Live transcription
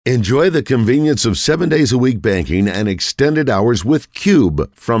Enjoy the convenience of 7 days a week banking and extended hours with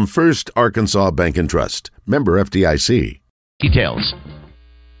Cube from First Arkansas Bank and Trust. Member FDIC. Details.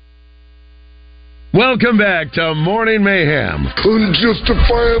 Welcome back to Morning Mayhem.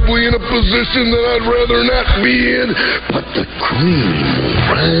 Unjustifiably in a position that I'd rather not be in, but the cream will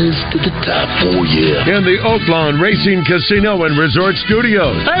rise to the top for you. In the Oaklawn Racing Casino and Resort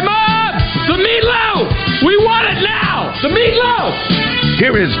Studios. Hey, Mom! The meatloaf! We want it now! The meatloaf!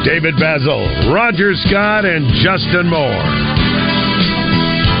 Here is David Basil, Roger Scott, and Justin Moore.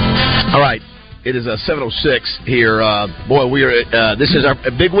 All right. It is 7:06 here. We are. This is our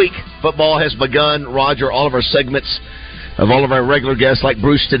big week. Football has begun. Roger, all of our segments of all of our regular guests, like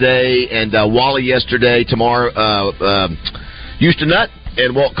Bruce today and Wally yesterday. Tomorrow, Houston Nutt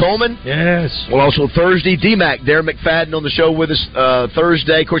and Walt Coleman. Yes. Well, also Thursday, D-Mac, Darren McFadden on the show with us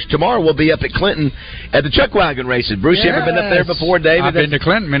Thursday. Of course, tomorrow we'll be up at Clinton at the Chuck Wagon races. Bruce, you ever been up there before, David? I've been to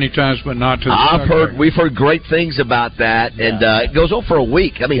Clinton many times, but not to the We've heard great things about that, and it goes on for a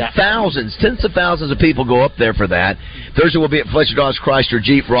week. I mean, thousands, tens of thousands of people go up there for that. Thursday we'll be at Fletcher Dodge Chrysler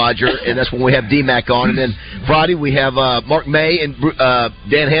Jeep, Roger, and that's when we have D-Mac on. And then Friday we have Mark May and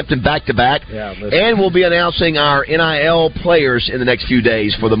Dan Hampton back-to-back. Yeah, and we'll be announcing our NIL players in the next few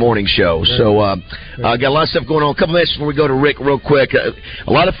days for the morning show. So got a lot of stuff going on. A couple minutes before we go to Rick real quick.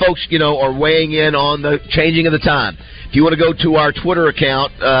 A lot of folks, are weighing in on the changing of the time. If you want to go to our Twitter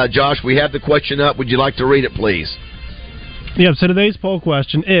account, Josh, we have the question up. Would you like to read it, please? Yeah, so today's poll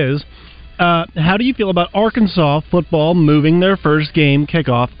question is, how do you feel about Arkansas football moving their first game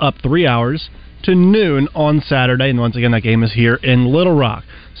kickoff up 3 hours to noon on Saturday? And once again, that game is here in Little Rock.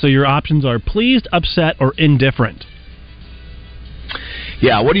 So your options are pleased, upset, or indifferent.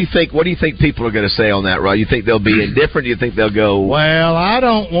 Yeah, what do you think? What do you think people are going to say on that, Rod? You think they'll be indifferent? Do you think they'll go? Well, I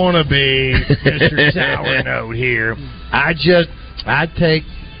don't want to be Mr. Sour Note here. I take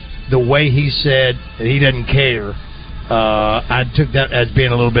the way he said that he doesn't care. I took that as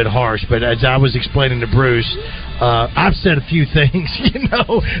being a little bit harsh, but as I was explaining to Bruce, I've said a few things,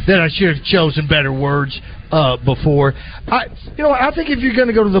 that I should have chosen better words before. I think if you're going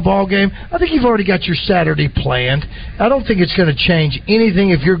to go to the ball game, I think you've already got your Saturday planned. I don't think it's going to change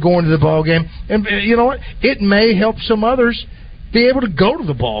anything if you're going to the ball game. And you know what? It may help some others be able to go to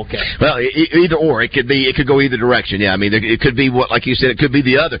the ball game. Well, either or. It could go either direction. Yeah, I mean, it could be like you said. It could be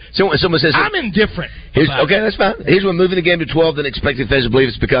the other. So when someone says, "I'm indifferent," okay, that's fine. Here's one: moving the game to 12, then expected fans to believe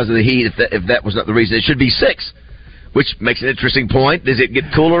it's because of the heat. If that was not the reason, it should be 6. Which makes an interesting point. Does it get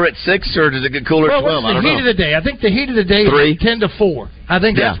cooler at 6 or does it get cooler at 12? What's the heat of the day? I think the heat of the day is 10 to 4. I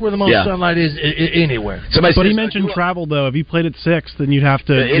think that's where the most sunlight is anywhere. But he mentioned travel, though. If you played at 6, then you'd have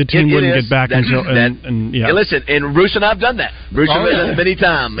to. The team wouldn't get back until. And listen, and Bruce and I've done that. Bruce and I've done it many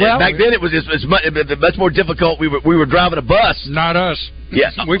times. Well, back then, it was much more difficult. We were driving a bus. Not us. Yeah,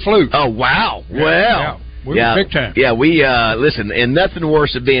 we flew. Oh wow! Yeah, well. Yeah. We were big time. Yeah, we listen, and nothing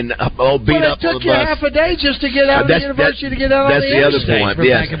worse than being beat up on the bus. It took you half a day just to get out of the university to get out on the interstate. That's the other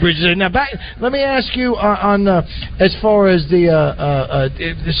point. Yes. Now, let me ask you on as far as the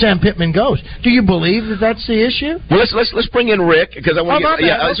Sam Pittman goes. Do you believe that that's the issue? Well, let's bring in Rick because I want to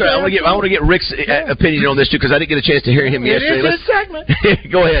get I want to get Rick's opinion on this too because I didn't get a chance to hear him yesterday. It is his segment.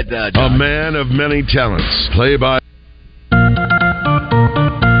 Go ahead, John. A man of many talents. Play by.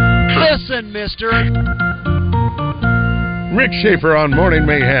 Listen, mister. Rick Schaefer on Morning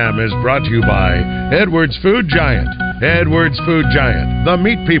Mayhem is brought to you by Edwards Food Giant. Edwards Food Giant, the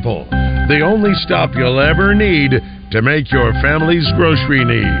meat people. The only stop you'll ever need to make your family's grocery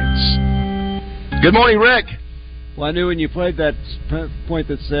needs. Good morning, Rick. Well, I knew when you played that point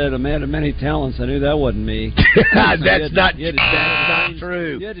that said a man of many talents, I knew that wasn't me. That's not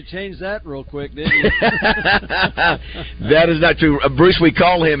true. You had to change that real quick, didn't you? That is not true. Bruce, we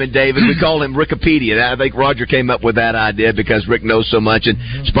call him, and David, we call him Rickopedia. I think Roger came up with that idea because Rick knows so much, and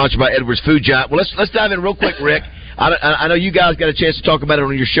sponsored by Edwards Food Giant. Well, let's dive in real quick, Rick. I know you guys got a chance to talk about it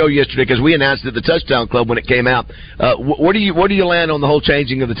on your show yesterday because we announced it at the Touchdown Club when it came out. Where do you land on the whole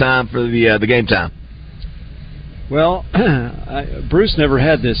changing of the time for the game time? Well, Bruce never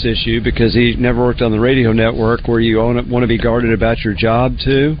had this issue because he never worked on the radio network where you want to be guarded about your job,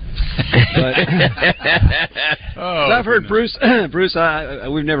 too. But I've heard Bruce,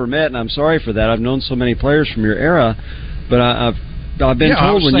 we've never met, and I'm sorry for that. I've known so many players from your era, but I've been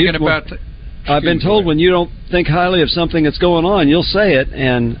told when you don't think highly of something that's going on, you'll say it.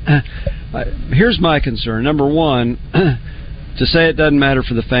 And here's my concern. Number one, to say it doesn't matter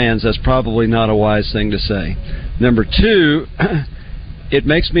for the fans, that's probably not a wise thing to say. Number two, it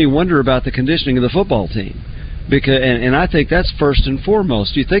makes me wonder about the conditioning of the football team. And I think that's first and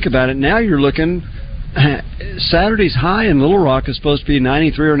foremost. You think about it, now you're looking Saturday's high in Little Rock is supposed to be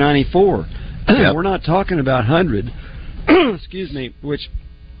 93 or 94. Yep. We're not talking about 100. Excuse me, which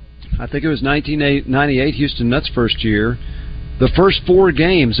I think it was 1998, Houston Nutt's first year. The first 4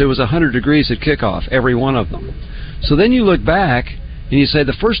 games, it was 100 degrees at kickoff, every one of them. So then you look back and you say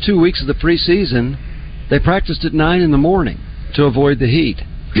the first 2 weeks of the preseason, they practiced at 9 in the morning to avoid the heat.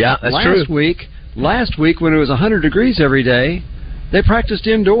 Yeah, that's true. Last week, when it was 100 degrees every day, they practiced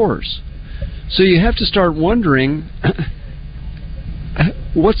indoors. So you have to start wondering,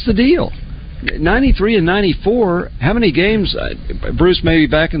 what's the deal? 93 and 94, how many games, Bruce, maybe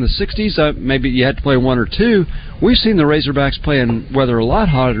back in the 60s, maybe you had to play 1 or 2. We've seen the Razorbacks play in weather a lot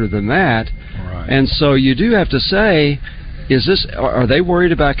hotter than that. Right. And so you do have to say, are they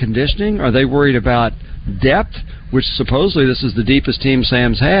worried about conditioning? Are they worried about depth, which supposedly this is the deepest team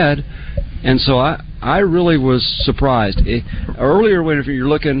Sam's had? And so I really was surprised. Earlier, when you're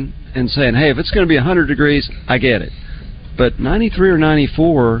looking and saying, hey, if it's going to be 100 degrees, I get it. But 93 or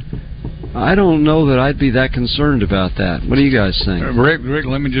 94... I don't know that I'd be that concerned about that. What do you guys think? Rick,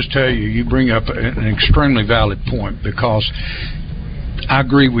 let me just tell you, you bring up an extremely valid point, because I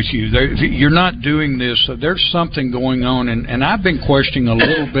agree with you. You're not doing this. So there's something going on, and I've been questioning a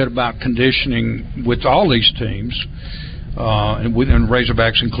little bit about conditioning with all these teams, and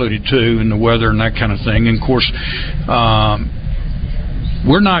Razorbacks included too, and the weather and that kind of thing. And of course,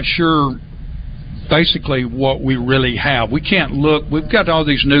 we're not sure basically what we really have. We can't look. We've got all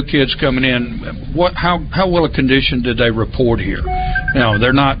these new kids coming in. How well a condition did they report here?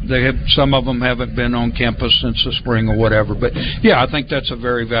 They're not. They have, some of them haven't been on campus since the spring or whatever. But yeah, I think that's a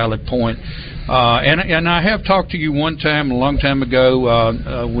very valid point. And I have talked to you one time, a long time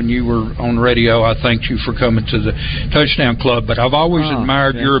ago, when you were on radio. I thanked you for coming to the Touchdown Club. But I've always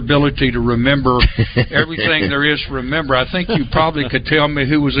admired your ability to remember everything there is to remember. I think you probably could tell me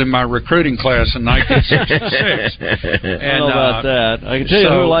who was in my recruiting class in 1966. I don't know about that. I can tell you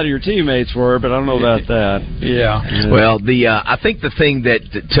who a lot of your teammates were, but I don't know about that. Yeah. Well, I think the thing that,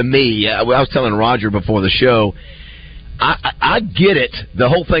 to me, I was telling Roger before the show, I get it. The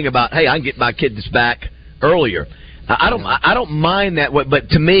whole thing about, hey, I can get my kids back earlier. I don't mind that, but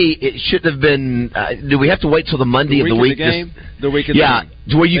to me, it should have been. Do we have to wait till the Monday of the week? The week of the game.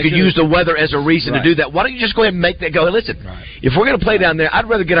 To where you could use the weather as a reason to do that. Why don't you just go ahead and make that go? Hey, listen, if we're going to play down there, I'd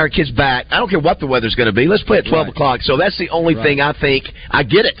rather get our kids back. I don't care what the weather's going to be. Let's play at 12 o'clock. So that's the only thing I think. I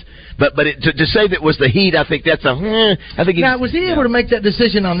get it. But to say that was the heat, I think that's a. I think. Now, was he able to make that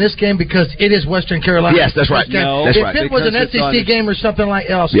decision on this game because it is Western Carolina? Yes, that's right. No, that's if right. it was an SEC game or something like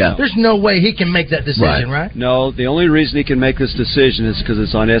else, there's no way he can make that decision, right? No, the only reason he can make this decision is because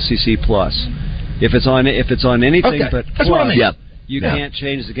it's on SEC Plus. If it's on anything but that's Plus, what I mean. You can't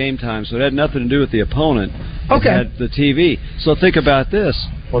change the game time, so it had nothing to do with the opponent. It had the TV. So think about this.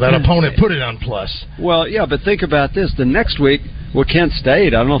 Well, that opponent put it on Plus. Well, yeah, but think about this. The next week, Kent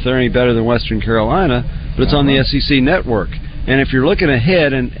State, I don't know if they're any better than Western Carolina, but it's on the SEC Network. And if you're looking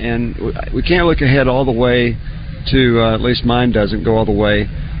ahead, and we can't look ahead all the way to, at least mine doesn't go all the way,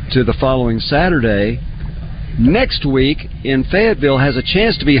 to the following Saturday, next week in Fayetteville has a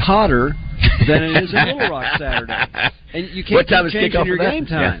chance to be hotter than it is in Little Rock Saturday. And you can't keep changing your game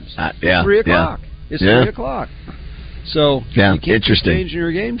times. 3 o'clock. It's 3 o'clock. So you can't keep changing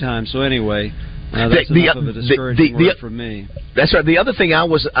your game time. So anyway, that's enough of a discouraging word from me. That's right. The other thing I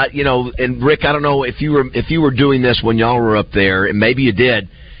was, and Rick, I don't know if you were doing this when y'all were up there, and maybe you did.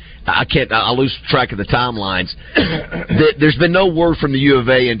 I'll lose track of the timelines. There's been no word from the U of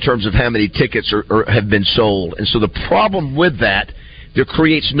A in terms of how many tickets have been sold, and so the problem with that, there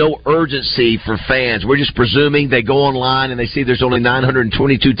creates no urgency for fans. We're just presuming they go online and they see there's only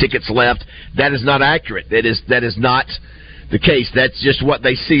 922 tickets left. That is not accurate. That is not the case. That's just what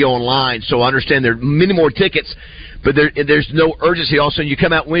they see online. So I understand there are many more tickets, but there's no urgency. Also, you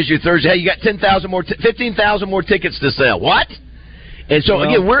come out Wednesday or Thursday, hey, you got 15,000 more tickets to sell. What? And so,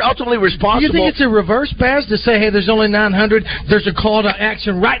 again, we're ultimately responsible. Do you think it's a reverse pass to say, hey, there's only 900, there's a call to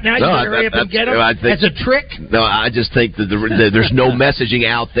action right now, you better hurry up and get them as a trick? No, I just think that there's no messaging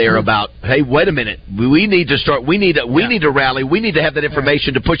out there about, hey, wait a minute, we need to start, we need to rally, we need to have that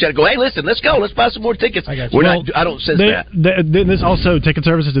information to push out and go, hey, listen, let's go, let's buy some more tickets. I don't sense that. This also, ticket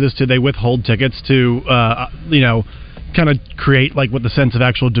services do this too, they withhold tickets to, kind of create like what the sense of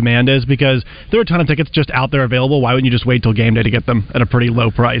actual demand is, because there are a ton of tickets just out there available. Why wouldn't you just wait till game day to get them at a pretty low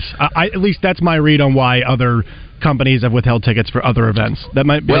price? At least that's my read on why other companies have withheld tickets for other events. That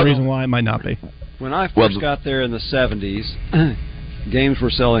might be a reason why, it might not be. When I first got there in the 70s, games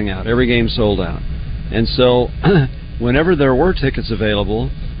were selling out. Every game sold out. And so whenever there were tickets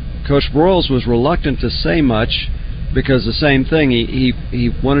available, Coach Broyles was reluctant to say much, because the same thing, he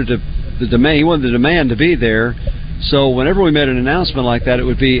wanted to the demand. He wanted the demand to be there. So whenever we made an announcement like that, it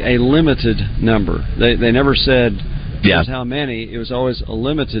would be a limited number. They never said here's how many. It was always a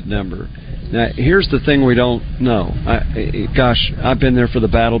limited number. Now, here's the thing we don't know. I've been there for the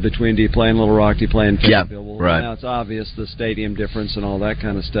battle between do you play in Little Rock, do you play in Fayetteville? Well, right. Now it's obvious the stadium difference and all that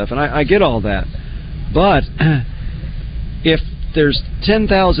kind of stuff, and I get all that. But if there's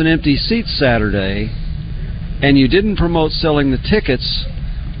 10,000 empty seats Saturday and you didn't promote selling the tickets,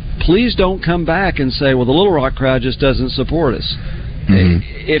 please don't come back and say, well, the Little Rock crowd just doesn't support us. Mm-hmm.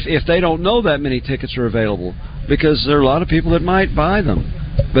 If they don't know that many tickets are available, because there are a lot of people that might buy them.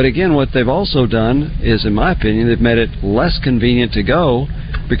 But again, what they've also done is, in my opinion, they've made it less convenient to go,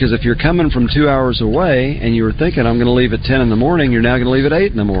 because if you're coming from 2 hours away and you were thinking, I'm going to leave at 10 in the morning, you're now going to leave at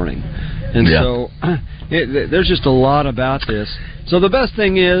 8 in the morning. And so there's just a lot about this. So the best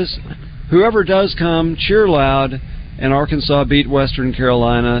thing is, whoever does come, cheer loud, and Arkansas beat Western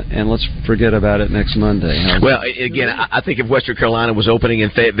Carolina, and let's forget about it next Monday. Well, again, I think if Western Carolina was opening in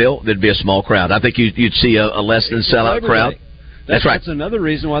Fayetteville, there'd be a small crowd. I think you'd see a less than sellout crowd. That's right. That's another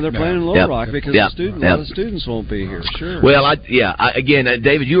reason why they're playing in Little Rock, because a lot of students won't be here. Sure. Well, again,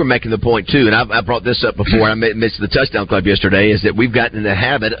 David, you were making the point too, and I brought this up before. I mentioned the Touchdown Club yesterday. Is that we've gotten in the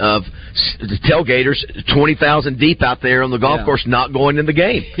habit of the tailgaters 20,000 deep out there on the golf course, not going in the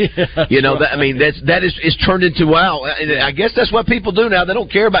game. That is turned into wow. I guess that's what people do now. They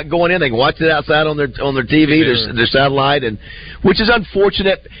don't care about going in. They can watch it outside on their TV, their satellite, and which is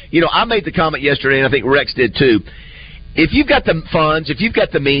unfortunate. I made the comment yesterday, and I think Rex did too. If you've got the funds, if you've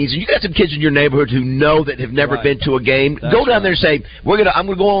got the means, and you've got some kids in your neighborhood who know that have never been to a game, go down there and say, I'm going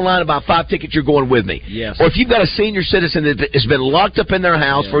to go online and buy 5 tickets, you're going with me. Yes. Or if you've got a senior citizzen that has been locked up in their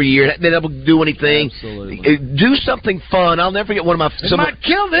house for a year, hasn't been able to do anything, do something fun. I'll never forget one of my... It might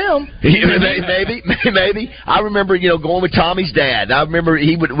kill them. Maybe. I remember, going with Tommy's dad. I remember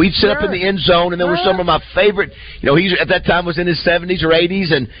we'd sit up in the end zone, and there were some of my favorite... he at that time was in his 70s or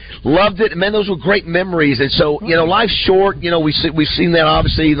 80s and loved it. And, man, those were great memories. And so, life's short. We've seen that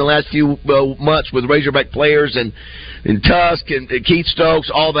obviously in the last few months with Razorback players and Tusk and Keith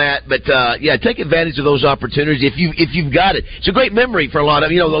Stokes, all that. But take advantage of those opportunities if you've got it. It's a great memory for a lot of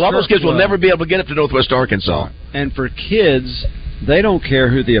a lot of those kids will never be able to get up to Northwest Arkansas. And for kids, they don't care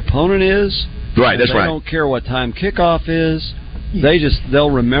who the opponent is. Right, that's right. They don't care what time kickoff is. They'll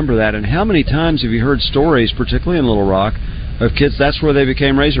remember that. And how many times have you heard stories, particularly in Little Rock, of kids that's where they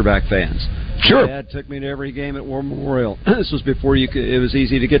became Razorback fans? Sure. My dad took me to every game at War Memorial. This was before it was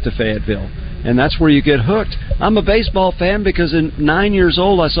easy to get to Fayetteville. And that's where you get hooked. I'm a baseball fan because at 9 years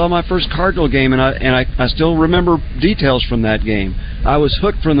old I saw my first Cardinal game, and I still remember details from that game. I was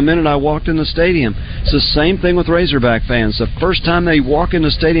hooked from the minute I walked in the stadium. It's the same thing with Razorback fans. The first time they walk in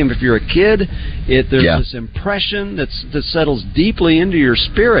the stadium, if you're a kid, there's this impression that settles deeply into your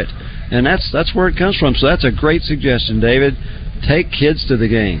spirit. And that's where it comes from. So that's a great suggestion, David. Take kids to the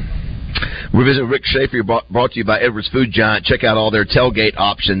game. We're visiting Rick Schaefer, brought to you by Edwards Food Giant. Check out all their tailgate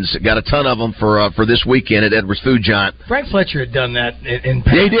options. Got a ton of them for this weekend at Edwards Food Giant. Frank Fletcher had done that in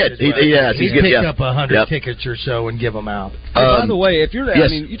past. He did. He'd pick up 100 tickets or so and give them out. By the way, if you're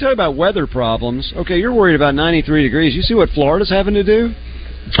you talk about weather problems. Okay, you're worried about 93 degrees. You see what Florida's having to do?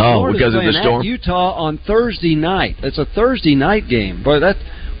 Florida's because of the storm? Utah on Thursday night. It's a Thursday night game. Boy,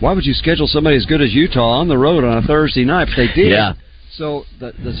 why would you schedule somebody as good as Utah on the road on a Thursday night? But they did. Yeah. So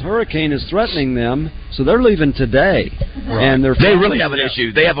this hurricane is threatening them, so they're leaving today. Right. And they really have an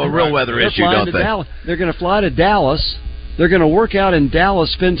issue. They have a real weather issue, don't they? They're going to fly to Dallas. They're going to work out in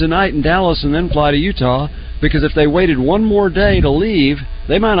Dallas, spend tonight in Dallas, and then fly to Utah, because if they waited one more day to leave,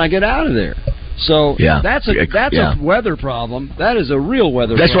 they might not get out of there. So that's a weather problem. That is a real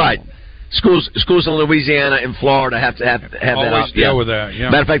weather problem. That's right. Schools in Louisiana and Florida have to have that. Always deal with that. Yeah.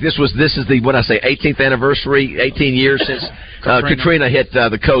 Matter of fact, this is the 18th anniversary, 18 years since Katrina hit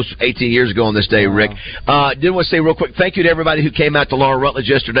the coast 18 years ago on this day. Rick, did want to say real quick, thank you to everybody who came out to Laura Rutledge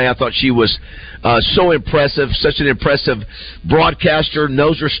yesterday. I thought she was so impressive, such an impressive broadcaster,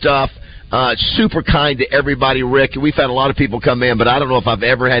 knows her stuff. Super kind to everybody, Rick. We've had a lot of people come in, but I don't know if I've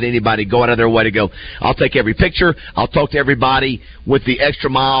ever had anybody go out of their way to go, I'll take every picture, I'll talk to everybody with the extra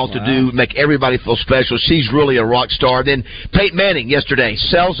mile to make everybody feel special. She's really a rock star. Then Peyton Manning yesterday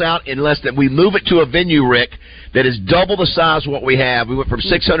sells out in less than, we move it to a venue, Rick, that is double the size of what we have. We went from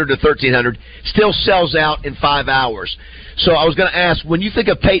 600 to 1,300, still sells out in 5 hours. So I was going to ask, when you think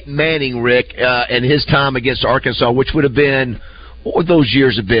of Peyton Manning, Rick, and his time against Arkansas, which would have been, what would those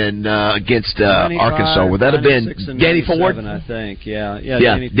years have been against Arkansas? Would that have been Danny Ford? I think, yeah.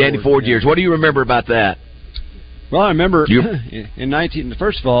 Danny Ford years. What do you remember about that? Well, I remember in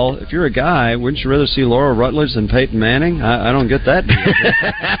first of all, if you're a guy, wouldn't you rather see Laurel Rutledge than Peyton Manning? I don't get that.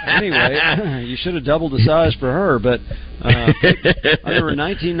 Anyway, you should have doubled the size for her. But I remember in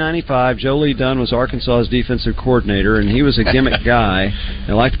 1995, Joe Lee Dunn was Arkansas's defensive coordinator, and he was a gimmick guy.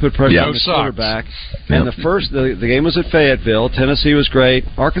 They liked to put pressure on the quarterback. And the game was at Fayetteville. Tennessee was great.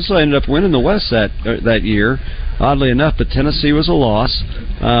 Arkansas ended up winning the West that year, oddly enough, but Tennessee was a loss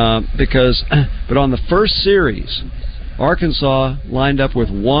but on the first series, Arkansas lined up with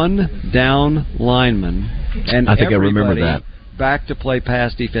one down lineman, and I think I remember that. Back to play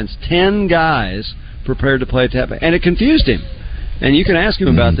pass defense. 10 guys prepared to play tap, and it confused him. And you can ask him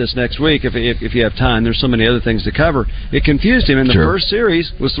about this next week if you have time. There's so many other things to cover. It confused him, and the first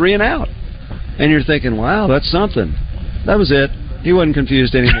series was 3 and out. And you're thinking, wow, that's something. That was it. He wasn't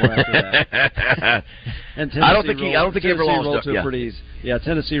confused anymore after that. And I don't think he ever lost it.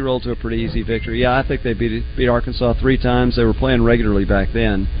 Tennessee rolled to a pretty easy victory. Yeah, I think they beat Arkansas 3 times. They were playing regularly back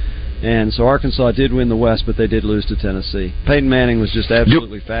then. And so Arkansas did win the West, but they did lose to Tennessee. Peyton Manning was just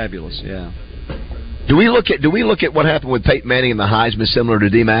absolutely fabulous, yeah. Do we look at what happened with Peyton Manning and the Heisman similar to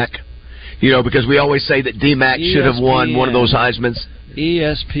D-Mac? You know, because we always say that D-Mac should have won one of those Heismans.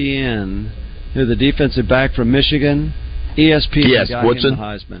 ESPN, the defensive back from Michigan, ESPN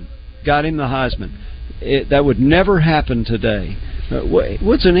got him the Heisman. That would never happen today.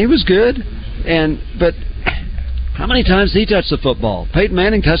 Woodson, he was good, but how many times did he touch the football? Peyton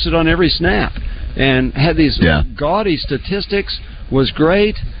Manning touched it on every snap and had these gaudy statistics, was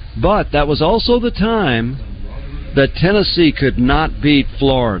great, but that was also the time that Tennessee could not beat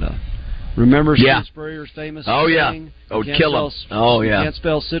Florida. Remember Steve Spurrier's famous saying? Oh, kill him. Oh, yeah. You can't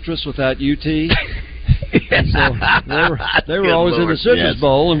spell citrus without UT. So they were always in the Citrus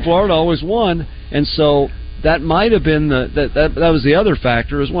Bowl, and Florida always won. And so that might have been that was the other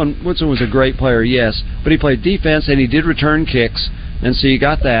factor. Woodson was a great player, yes, but he played defense and he did return kicks, and so you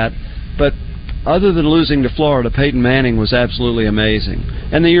got that. But other than losing to Florida, Peyton Manning was absolutely amazing.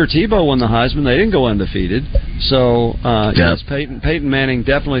 And the year Tebow won the Heisman, they didn't go undefeated. So yes, Peyton Manning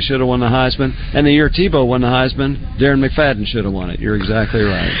definitely should have won the Heisman. And the year Tebow won the Heisman, Darren McFadden should have won it. You're exactly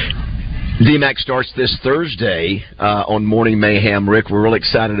right. DMAC starts this Thursday on Morning Mayhem. Rick, we're really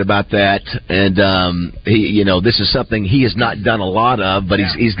excited about that, and this is something he has not done a lot of, but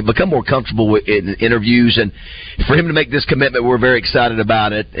he's become more comfortable in interviews, and for him to make this commitment, we're very excited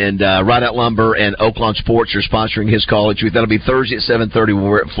about it. And Rideout Lumber and Oaklawn Sports are sponsoring his college. That'll be Thursday at 7:30 when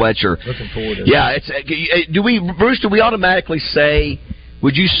we're at Fletcher. Looking forward to it. Yeah, do we automatically say?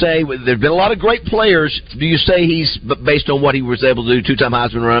 Would you say there've been a lot of great players? Do you say he's based on what he was able to do, 2-time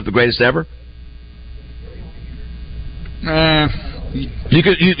Heisman runner-up, the greatest ever? You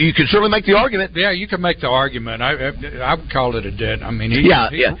could certainly make the argument. Yeah, you can make the argument. I would call it a dead. I mean, he's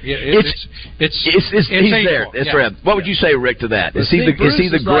there. It's Reb. What would you say, Rick, to that? Is he the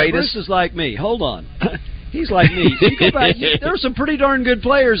greatest? Bruce is like me. Hold on. He's like me. You go back, there were some pretty darn good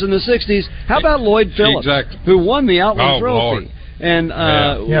players in the 60s. How about Lloyd Phillips, who won the Outland Trophy? Lord. And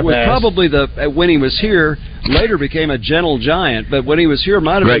probably when he was here, later became a gentle giant. But when he was here,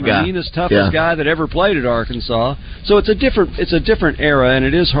 might have been the meanest, toughest guy that ever played at Arkansas. So it's a different era, and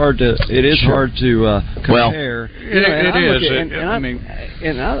it is hard to compare.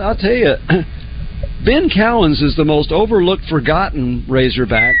 I'll tell you, Ben Cowens is the most overlooked, forgotten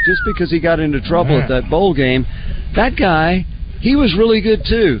Razorback just because he got into trouble at that bowl game. That guy, he was really good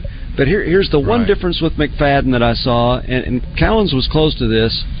too. But here's the one difference with McFadden that I saw, and Cowens was close to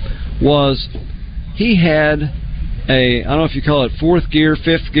this, was he had I don't know if you call it fourth gear,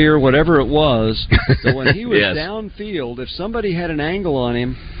 fifth gear, whatever it was, but when he was downfield, if somebody had an angle on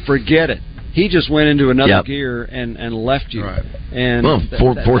him, forget it. He just went into another gear and left you. Right. And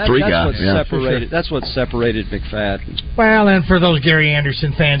 4-3 guy. That's what separated McFadden. Well, and for those Gary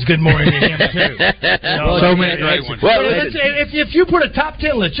Anderson fans, good morning to him too. So many great ones. Well, if you put a top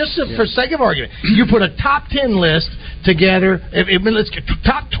 10 list, just for sake of argument, you put a top 10 list together. Let's get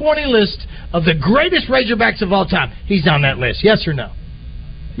top 20 list of the greatest Razorbacks of all time. He's on that list. Yes or no?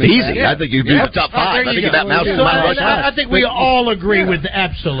 Easy. I think you do the top 5. I think that I think we all agree with the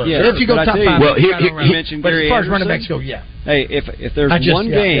absolute. Yeah, if you go top 5, but as far as running backs go, Hey, if there's one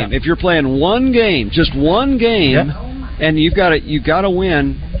game, if you're playing one game, just one game, and you've got to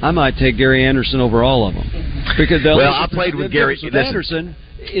win, I might take Gary Anderson over all of them because I played with Gary Anderson.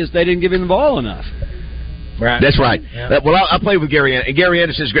 Is they didn't give him the ball enough. Right. That's right. Yeah. I played with Gary, and Gary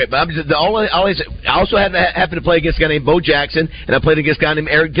Anderson is great. But I also happened to play against a guy named Bo Jackson, and I played against a guy named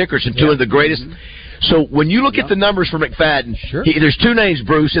Eric Dickerson, two of the greatest. So when you look at the numbers for McFadden, there's 2 names,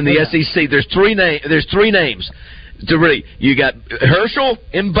 Bruce, in the SEC. There's 3 names. You got Herschel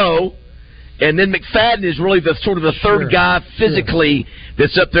and Bo, And then McFadden is really the sort of the third guy physically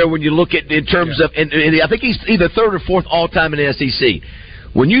that's up there when you look at in terms of, and I think he's either third or fourth all time in the SEC.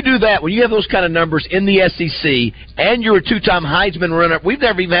 When you do that, when you have those kind of numbers in the SEC, and you're a two-time Heisman runner, we've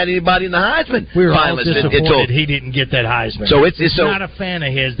never even had anybody in the Heisman. We were all disappointed he didn't get that Heisman. So it's not a fan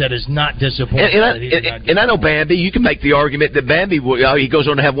of his that is not disappointed. And I know Bambi. You can make the argument that Bambi, he goes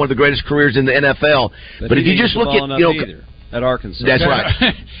on to have one of the greatest careers in the NFL. But if you just look at at Arkansas, that's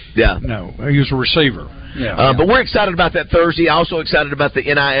right. Yeah, no, he was a receiver. Yeah, but we're excited about that Thursday. Also excited about the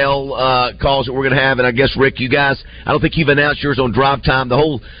NIL calls that we're going to have. And I guess, Rick, you guys, I don't think you've announced yours on Drive Time. The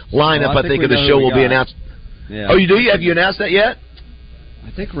whole lineup, I think of the show will be announced. Yeah. Oh, you do? Have you announced that yet?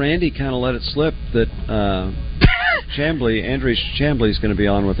 I think Randy kind of let it slip that Andrew Chambly is going to be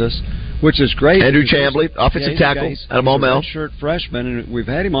on with us, which is great. Andrew Chambly, offensive tackle out of Maumelle. Shirt freshman, and we've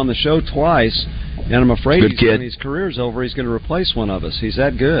had him on the show twice, and I'm afraid when his career's over, he's going to replace one of us. He's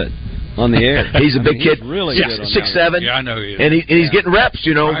that good on the air. He's a big kid, he's really good on 6'7". Yeah, I know he is. And he's getting reps.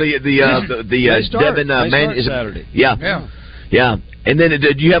 You know, right. the Devin Man is Saturday. Yeah. And then,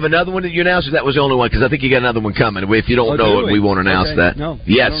 did you have another one that you announced, or that was the only one? Because I think you got another one coming. If you don't know it, we won't announce that. No,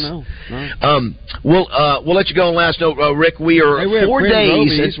 yes. I don't know. No. We'll let you go on last note, Rick. We are 4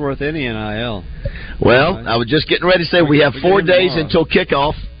 days. He's worth any NIL. Well, I was just getting ready to say we have 4 days until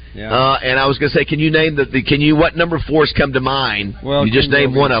kickoff. Yeah. And I was going to say, can you name what number 4s come to mind? Well, you just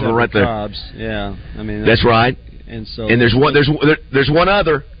named one of them right there. Cobbs. Yeah, I mean that's right. And there's one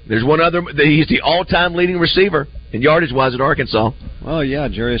other. There's one other. He's the all-time leading receiver in yardage-wise at Arkansas. Oh yeah,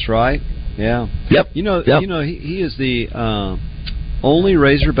 Jarius Wright. Yeah. Yep. You know, he is the only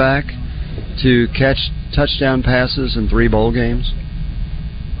Razorback to catch touchdown passes in 3 bowl games.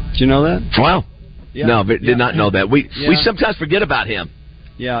 Did you know that? Wow. Yeah. No, but did not know that. We sometimes forget about him.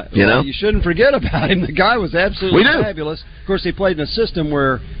 Yeah, you shouldn't forget about him. The guy was absolutely fabulous. Of course, he played in a system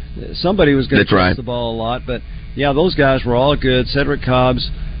where somebody was going to catch the ball a lot. But, yeah, those guys were all good. Cedric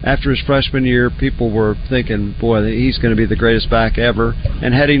Cobbs, after his freshman year, people were thinking, boy, he's going to be the greatest back ever.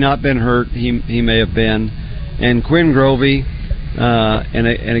 And had he not been hurt, he may have been. And Quinn Grovey,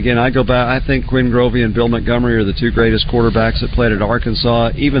 and again, I go back, I think Quinn Grovey and Bill Montgomery are the 2 greatest quarterbacks that played at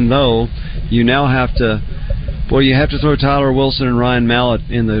Arkansas, even though you now have to... Well, you have to throw Tyler Wilson and Ryan Mallett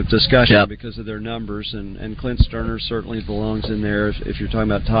in the discussion because of their numbers, and Clint Sterner certainly belongs in there if you're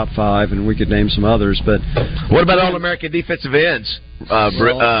talking about top 5, and we could name some others. But what about All-American defensive ends,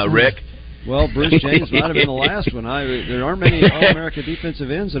 Rick? Well, Bruce James might have been the last one. There aren't many All-American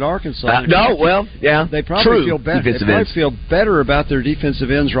defensive ends at Arkansas. They probably feel better. They probably feel better about their defensive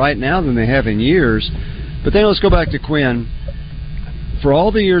ends right now than they have in years. But then let's go back to Quinn. For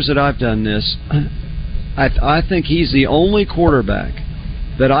all the years that I've done this, I think he's the only quarterback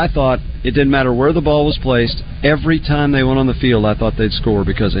that I thought it didn't matter where the ball was placed. Every time they went on the field, I thought they'd score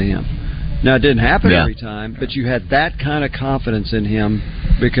because of him. Now, it didn't happen every time, but you had that kind of confidence in him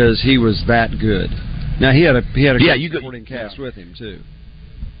because he was that good. Now, he had a good supporting cast with him, too.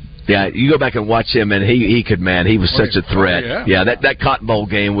 Yeah, you go back and watch him, and he could, man, he was such a threat. Yeah, that Cotton Bowl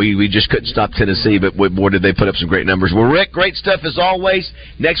game, we just couldn't stop Tennessee, but boy, did they put up some great numbers. Well, Rick, great stuff as always.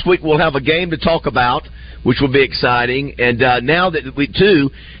 Next week we'll have a game to talk about, which will be exciting. And now that we, too,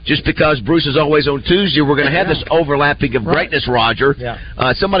 just because Bruce is always on Tuesday, we're going to have this overlapping of greatness, Roger. Yeah.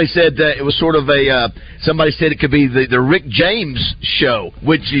 Somebody said it was sort of somebody said it could be the Rick James show,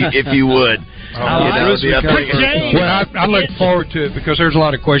 which, if you would. Rick James. Well, I look forward to it because there's a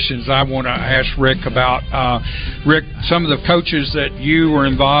lot of questions I want to ask Rick about. Rick, some of the coaches that you were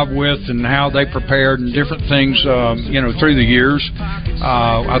involved with and how they prepared and different things, through the years,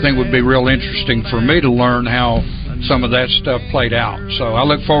 I think would be real interesting for me to learn how some of that stuff played out. So I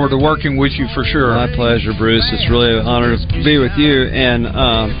look forward to working with you for sure. My pleasure, Bruce. It's really an honor to be with you. And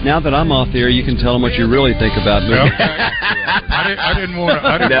now that I'm off the air, you can tell them what you really think about me. Okay. I didn't want to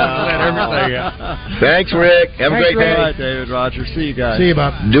let everything out. Thanks, Rick. Have a great day. All right, David, Roger. See you guys. See you,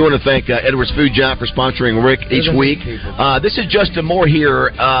 Bob. Do want to thank Edwards Food Giant for sponsoring Rick each week. This is Justin Moore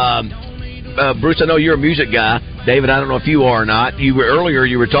here. Bruce, I know you're a music guy. David, I don't know if you are or not. You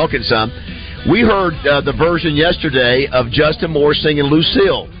were talking some. We heard the version yesterday of Justin Moore singing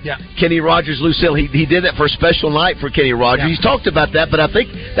Lucille. Yeah. Kenny Rogers' Lucille. He did that for a special night for Kenny Rogers. He's talked about that, but I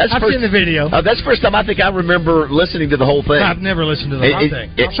think I've seen the video. That's the first time I think I remember listening to the whole thing. I've never listened to the whole thing.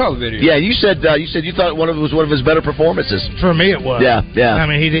 I saw the video. Yeah, you said you thought it was one of his better performances. For me, it was. Yeah. I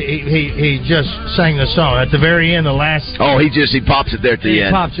mean, he just sang the song at the very end. The last. Oh, he pops it there at the end.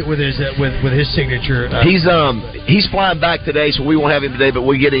 He pops it with his signature. He's flying back today, so we won't have him today, but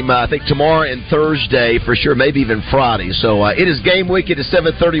we get him I think tomorrow and Thursday for sure, maybe even Friday. So it is game week. It is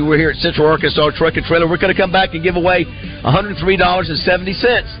 7:30. We're here at Central Arkansas Truck and Trailer. We're going to come back and give away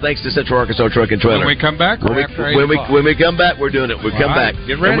 $103.70, thanks to Central Arkansas Truck and Trailer. When we come back, when we come back, we're doing it. We'll come back.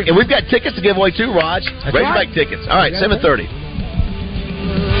 Get ready. And we've got tickets to give away too, Raj. Razorback tickets. All right, 7:30.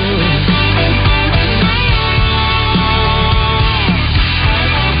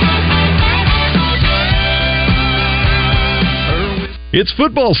 It's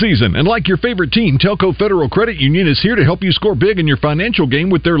football season, and like your favorite team, Telco Federal Credit Union is here to help you score big in your financial game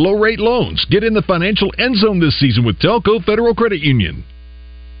with their low-rate loans. Get in the financial end zone this season with Telco Federal Credit Union.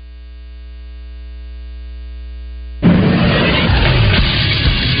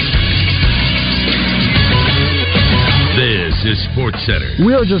 This is Sports Center.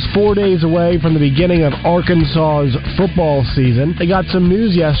 We are just 4 days away from the beginning of Arkansas's football season. They got some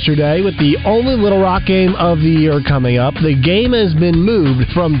news yesterday with the only Little Rock game of the year coming up. The game has been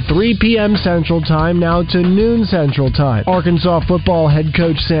moved from 3 p.m. Central Time now to noon Central Time. Arkansas football head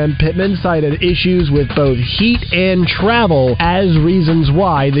coach Sam Pittman cited issues with both heat and travel as reasons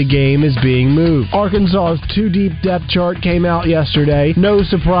why the game is being moved. Arkansas's 2-deep depth chart came out yesterday. No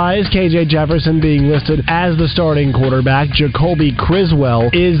surprise, KJ Jefferson being listed as the starting quarterback. Jacoby Criswell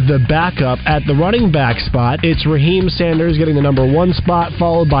is the backup at the running back spot. It's Raheem Sanders getting the number 1 spot,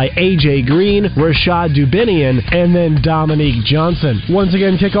 followed by A.J. Green, Rashad Dubinian, and then Dominique Johnson. Once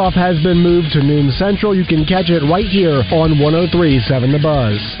again, kickoff has been moved to noon Central. You can catch it right here on 103.7 The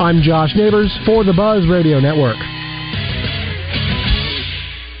Buzz. I'm Josh Neighbors for the Buzz Radio Network.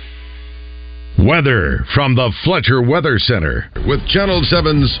 Weather from the Fletcher Weather Center with Channel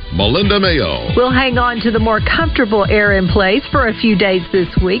 7's Melinda Mayo. We'll hang on to the more comfortable air in place for a few days this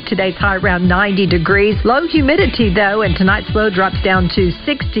week. Today's high around 90 degrees. Low humidity, though, and tonight's low drops down to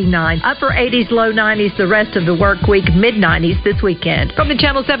 69. Upper 80s, low 90s the rest of the work week. Mid-90s this weekend. From the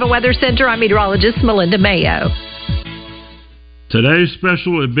Channel 7 Weather Center, I'm meteorologist Melinda Mayo. Today's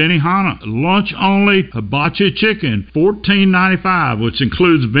special at Benihana, lunch only hibachi chicken, $14.95, which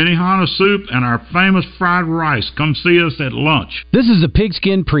includes Benihana soup and our famous fried rice. Come see us at lunch. This is the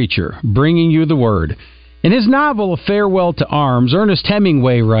Pigskin Preacher, bringing you the word. In his novel, A Farewell to Arms, Ernest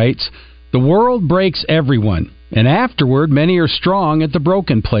Hemingway writes, "The world breaks everyone, and afterward many are strong at the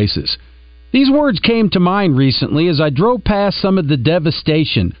broken places." These words came to mind recently as I drove past some of the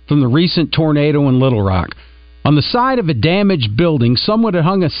devastation from the recent tornado in Little Rock. On the side of a damaged building, someone had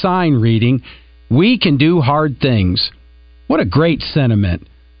hung a sign reading, "We can do hard things." What a great sentiment.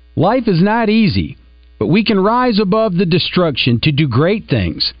 Life is not easy, but we can rise above the destruction to do great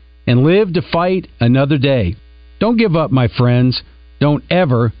things and live to fight another day. Don't give up, my friends. Don't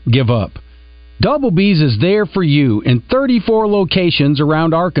ever give up. Double B's is there for you in 34 locations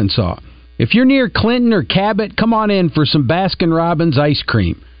around Arkansas. If you're near Clinton or Cabot, come on in for some Baskin-Robbins ice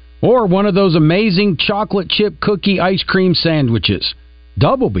cream. Or one of those amazing chocolate chip cookie ice cream sandwiches.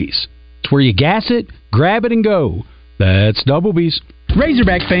 Double B's. It's where you gas it, grab it, and go. That's Double B's.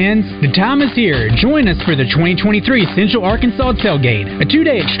 Razorback fans, the time is here. Join us for the 2023 Central Arkansas Tailgate, a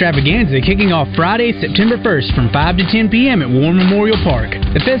 2-day extravaganza kicking off Friday, September 1st from 5 to 10 p.m. at War Memorial Park.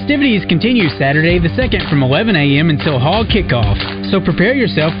 The festivities continue Saturday the 2nd from 11 a.m. until hog kickoff. So prepare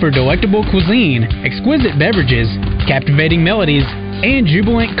yourself for delectable cuisine, exquisite beverages, captivating melodies, and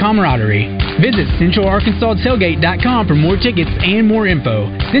jubilant camaraderie. Visit CentralArkansasTailgate.com for more tickets and more info.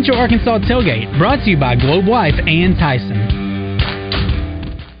 Central Arkansas Tailgate, brought to you by Globe Life and Tyson.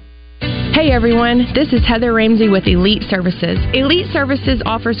 Hey everyone, this is Heather Ramsey with Elite Services. Elite Services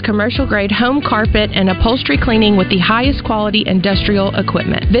offers commercial-grade home carpet and upholstery cleaning with the highest quality industrial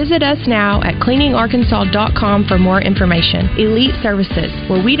equipment. Visit us now at cleaningarkansas.com for more information. Elite Services,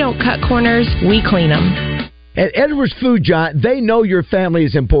 where we don't cut corners, we clean them. At Edwards Food Giant, they know your family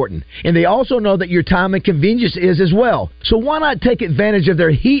is important, and they also know that your time and convenience is as well. So why not take advantage of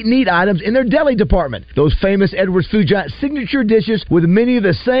their heat and eat items in their deli department? Those famous Edwards Food Giant signature dishes with many of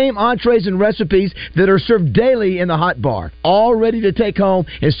the same entrees and recipes that are served daily in the hot bar, all ready to take home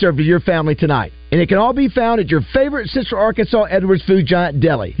and serve to your family tonight. And it can all be found at your favorite Central Arkansas Edwards Food Giant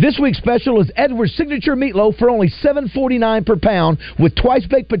deli. This week's special is Edwards Signature Meatloaf for only $7.49 per pound, with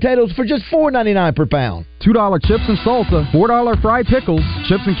twice-baked potatoes for just $4.99 per pound. $2 chips and salsa, $4 fried pickles,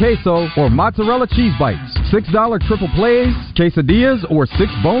 chips and queso, or mozzarella cheese bites. $6 triple plays, quesadillas, or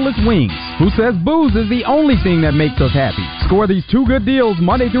 6 boneless wings. Who says booze is the only thing that makes us happy? Score these 2 good deals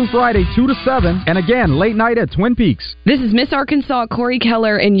Monday through Friday, 2 to 7, and again late night at Twin Peaks. This is Miss Arkansas Corey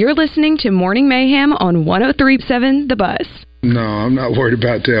Keller, and you're listening to Morning Mayhem on 103.7 The Buzz. No, I'm not worried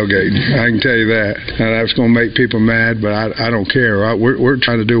about tailgating. I can tell you that. That's going to make people mad, but I don't care. We're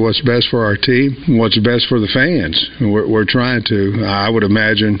trying to do what's best for our team, what's best for the fans. We're trying to. I would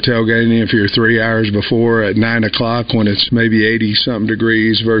imagine tailgating if you're 3 hours before at 9 o'clock when it's maybe 80-something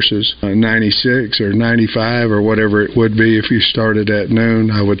degrees versus 96 or 95 or whatever it would be if you started at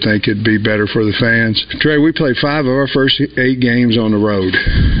noon. I would think it'd be better for the fans. Trey, we played 5 of our first 8 games on the road.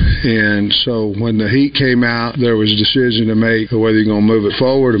 And so when the heat came out, there was a decision to make whether you're going to move it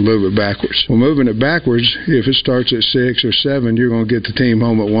forward or move it backwards. Well, moving it backwards, if it starts at 6 or 7, you're going to get the team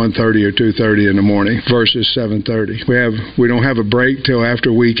home at 1:30 or 2:30 in the morning versus 7:30. We don't have a break till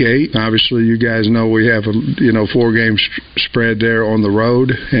after week 8. Obviously, you guys know we have a 4-game spread there on the road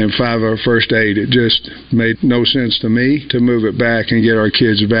and 5 of our first 8. It just made no sense to me to move it back and get our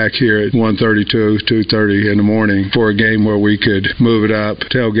kids back here at 1:32, 2:30 in the morning for a game where we could move it up.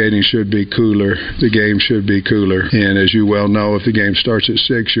 Tailgating should be cooler. The game should be cooler. And as you well know, if the game starts at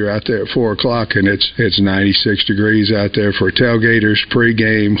 6, you're out there at 4 o'clock and it's 96 degrees out there for tailgaters,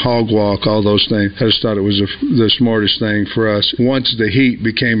 pregame, hog walk, all those things. I just thought it was the smartest thing for us once the heat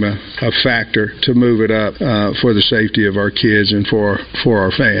became a factor to move it up for the safety of our kids and for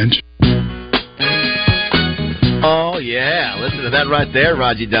our fans. Oh, yeah. Listen to that right there,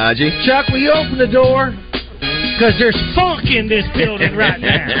 Raji Dodgy. Chuck, will you open the door? Because there's funk in this building right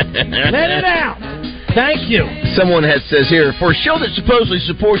now. Let it out. Thank you. Someone says here, for a show that supposedly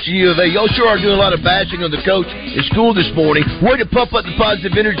supports the U of A, y'all sure are doing a lot of bashing on the coach in school this morning. Way to pump up the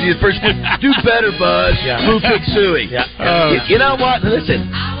positive energy the first week. Do better, Buzz. Yeah. Boo Kick Suey. Yeah. You know what? Listen.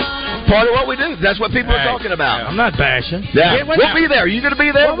 Part of what we do. That's what people are talking about. I'm not bashing. Yeah. We'll be there. Are you going to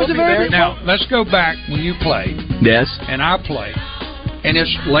be there? We'll be there. Now, let's go back when you played. Yes. And I played. And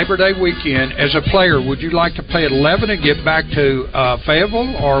it's Labor Day weekend. As a player, would you like to play at 11 and get back to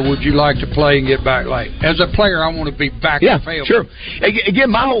Fayetteville, or would you like to play and get back late? As a player, I want to be back in Fayetteville. Sure.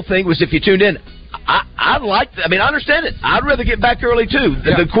 Again, my whole thing was if you tuned in, I understand it. I'd rather get back early, too.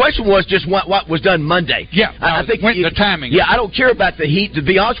 The question was just what was done Monday. Yeah, I think the timing. Yeah, I don't care about the heat. To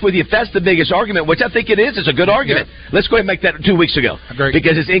be honest with you, if that's the biggest argument, which I think it is, it's a good argument. Yeah. Let's go ahead and make that 2 weeks ago. Agreed.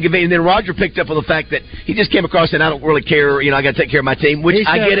 Because it's inconvenient. And then Roger picked up on the fact that he just came across and I don't really care. I got to take care of my team, which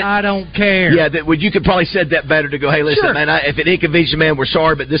I get it. I don't care. Yeah, you could probably said that better to go, hey, listen, man, if it inconveniences, man, we're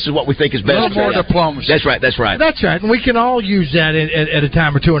sorry, but this is what we think is best. A little more diplomacy. That's right. That's right. And we can all use that at a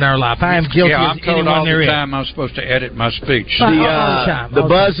time or two in our life. I am guilty as anyone there is. I'm supposed to edit my speech. The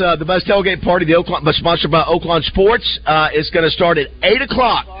Buzz Tailgate Party, sponsored by Oaklawn Sports, is going to start at 8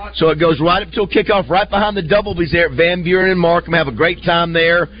 o'clock. So it goes right up till kickoff, right behind the Doublebys there at Van Buren and Markham. Have a great time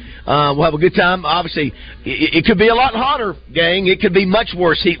there. We'll have a good time. Obviously, it could be a lot hotter, gang. It could be much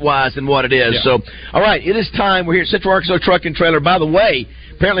worse heat-wise than what it is. Yeah. So, all right, it is time. We're here at Central Arkansas Truck and Trailer. By the way,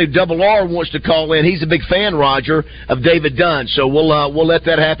 apparently Double R wants to call in. He's a big fan, Roger, of David Dunn. So we'll let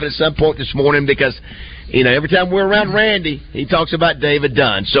that happen at some point this morning because every time we're around Randy, he talks about David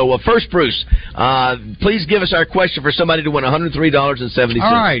Dunn. So first, Bruce, please give us our question for somebody to win $103.70.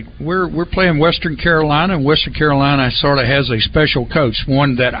 All right, we're playing Western Carolina, and Western Carolina sort of has a special coach,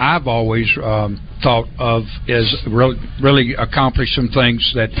 one that I've always thought of as really accomplished some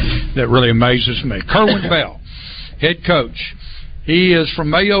things that really amazes me. Kerwin Bell, head coach. He is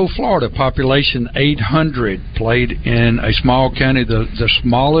from Mayo, Florida, population 800, played in a small county, the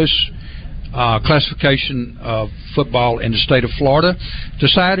smallest classification of football in the state of Florida.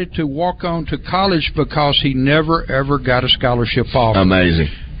 Decided to walk on to college because he never, ever got a scholarship offer. Amazing.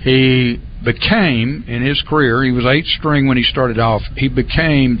 He became, in his career, he was 8th string when he started off, he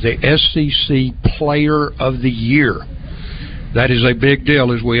became the SEC Player of the Year. That is a big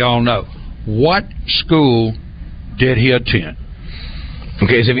deal, as we all know. What school did he attend?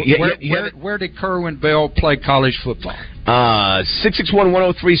 Okay, so where did Kerwin Bell play college football?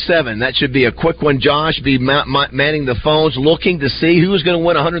 661-1037. That should be a quick one. Josh be manning the phones, looking to see who's going to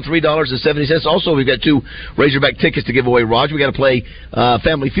win $103.70. Also, we've got 2 Razorback tickets to give away. Roger, we got to play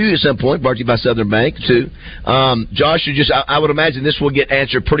Family Feud at some point. Brought to you by Southern Bank too. Josh, I would imagine this will get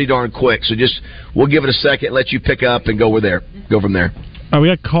answered pretty darn quick. So we'll give it a second, let you pick up, and go from there. We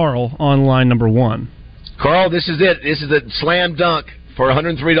got Carl on line number 1. Carl, this is it. This is a slam dunk for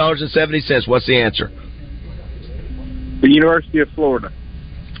 $103.70. What's the answer? The University of Florida.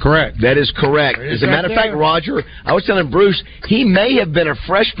 Correct. That is correct. As a matter of fact, Roger, I was telling Bruce, he may have been a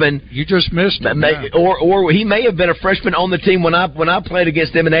freshman. You just missed it. Or he may have been a freshman on the team when I played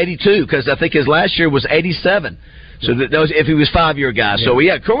against them in '82, because I think his last year was '87. So those, if he was 5-year guy. Yeah. So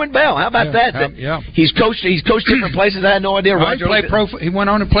Kerwin Bell. How about that? He's coached different places. I had no idea. Roger, he went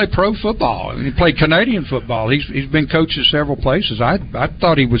on to play pro football. He played Canadian football. He's been coached at several places. I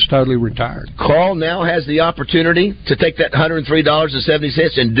thought he was totally retired. Carl now has the opportunity to take that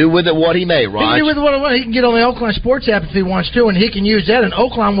 $103.70 and do with it what he may. Raj. He can do with it what he wants. He can get on the Oakland Sports app if he wants to, and he can use that. And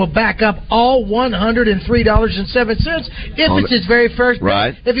Oakland will back up all $103.07 if it's his very first.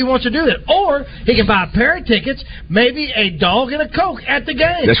 Right. If he wants to do that, or he can buy a pair of tickets, maybe a dog and a Coke at the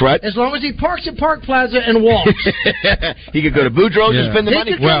game. That's right. As long as he parks at Park Plaza and walks. He could go to Boudreaux's and spend the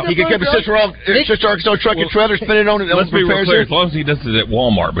money. He could come to Sister Arkansas Truck and Trailer, spend it on it. Let's be real clear. As long as he does it at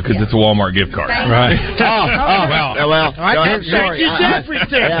Walmart, because it's a Walmart gift card. Right. Well, I'm sorry. You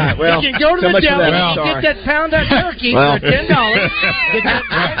everything. Yeah, well, you can go to the deli, get that pound of turkey for $10.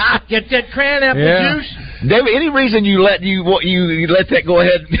 Get that cran apple juice. David, any reason you let that go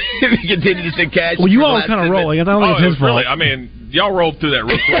ahead and continue to send cash? Well, you all kind of rolling. I don't think it's his fault. Really, I mean, y'all rolled through that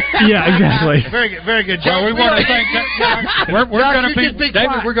real quick. Yeah, exactly. Very good. Well, we want to thank we're going to be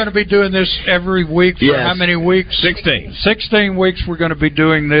David. We're going to be doing this every week for how many weeks? 16. 16 weeks. We're going to be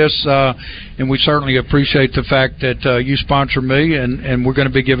doing this, and we certainly appreciate the fact that you sponsor me, and we're going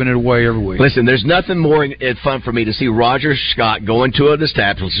to be giving it away every week. Listen, there's nothing more fun for me to see Roger Scott go into an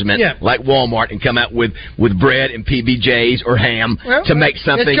establishment like Walmart and come out with bread and PBJs or ham to make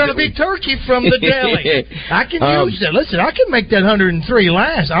something. It's going to be turkey from the deli. I can use it. Listen, I can make that 103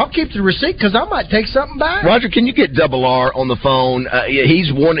 last. I'll keep the receipt because I might take something back. Roger, can you get Double R on the phone?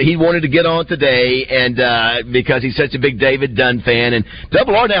 He wanted to get on today, and because he's such a big David Dunn fan, and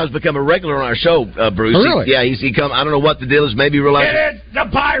Double R now has become a regular on our show, Bruce. Oh, really? He come. I don't know what the deal is. Maybe realize it is the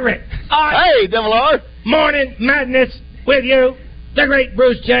pirate. Hey, Double R. Morning Madness with you, the great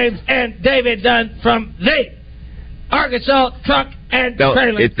Bruce James and David Dunn from the Arkansas Truck and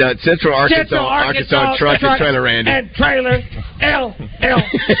Trailer. It's Central Arkansas Truck and Trailer, Randy. And Trailer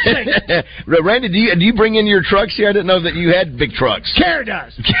LLC. Randy, do you bring in your trucks here? I didn't know that you had big trucks. Care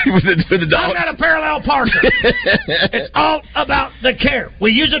does. with the dog. I'm not a parallel parker. It's all about the care.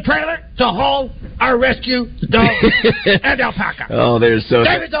 We use a trailer to haul our rescue dog and alpaca. Oh, there's so.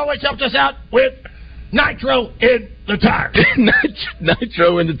 David's always helped us out with nitro in the tire.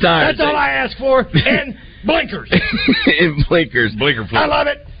 Nitro in the tire. That's all I ask for. And blinkers. In blinkers. Blinker flip. I love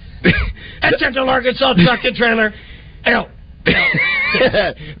it. At Central Arkansas Truck and Trailer L.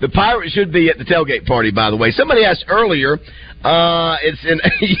 The pirate should be at the tailgate party, by the way. Somebody asked earlier,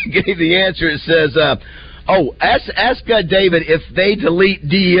 you gave the answer. It says, ask David if they delete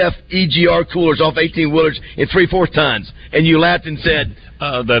DEF EGR coolers off 18-wheelers in 3/4 tons. And you laughed and said...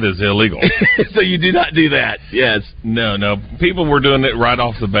 that is illegal. So you do not do that. Yes. No. People were doing it right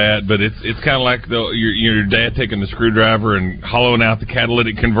off the bat, but it's kind of like your dad taking the screwdriver and hollowing out the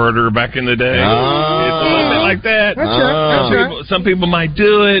catalytic converter back in the day. It's a little bit like that. That's right. Some people might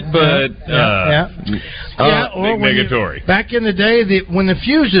do it, but negatory. Back in the day, when the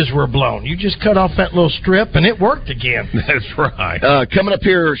fuses were blown, you just cut off that little strip and it worked again. That's right. Coming up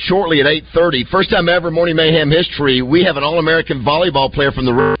here shortly at 8:30, first time ever Morning Mayhem history, we have an All-American volleyball player from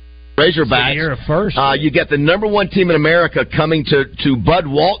the Razorbacks. You're a first. You get the number one team in America coming to Bud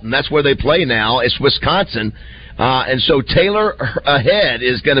Walton. That's where they play now. It's Wisconsin. And so Taylor Head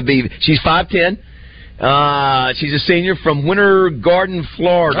is going to be, she's 5'10". She's a senior from Winter Garden,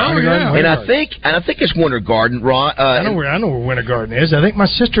 Florida. Oh, yeah. And I think it's Winter Garden. I know where Winter Garden is. I think my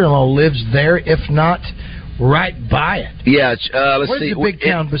sister-in-law lives there, if not right by it. Yeah, let's see. What's the big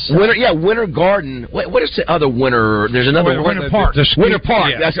town beside? Winter Garden. What is the other Winter? There's another Winter Park. Winter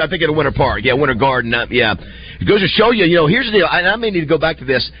Park. Yeah. I think of Winter Park. Yeah, Winter Garden. Yeah. It goes to show you, here's the deal. I may need to go back to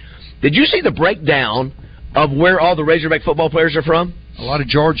this. Did you see the breakdown of where all the Razorback football players are from? A lot of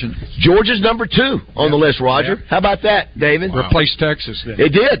Georgians. Georgia's number 2 on the list, Roger. Yeah. How about that, David? Replaced Texas. Then. It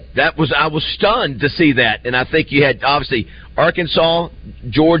did. I was stunned to see that. And I think you had, obviously, Arkansas,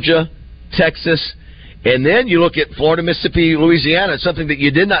 Georgia, Texas, and then you look at Florida, Mississippi, Louisiana, something that you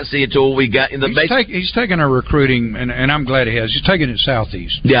did not see until we got in the base. He's taken our recruiting, and I'm glad he has. He's taken it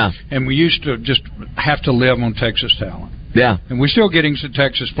southeast. Yeah. And we used to just have to live on Texas talent. Yeah. And we're still getting some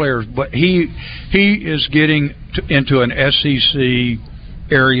Texas players, but he is getting into an SEC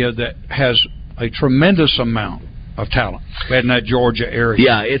area that has a tremendous amount of talent in that Georgia area.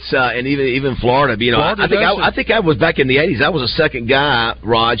 Yeah, it's and even Florida. I think I was back in the 80s. I was the second guy,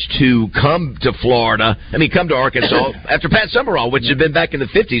 Raj, to come to Florida. Come to Arkansas after Pat Summerall, which had been back in the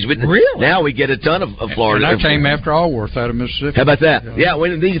 50s. Really? Now we get a ton of Florida. And I came after Allworth out of Mississippi. How about that? Yeah.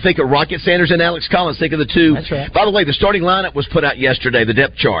 When you think of Rocket Sanders and Alex Collins, think of the two. That's right. By the way, the starting lineup was put out yesterday, the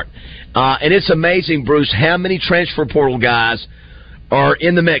depth chart, and it's amazing, Bruce, how many transfer portal guys are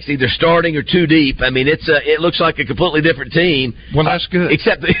in the mix, either starting or too deep. I mean, it looks like a completely different team. Well, that's good.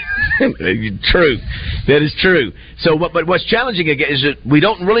 Except, true, that is true. So, but what's challenging again is that we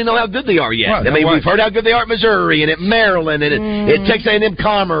don't really know how good they are yet. Right, I mean, we've heard how good they are at Missouri and at Maryland and at Texas A&M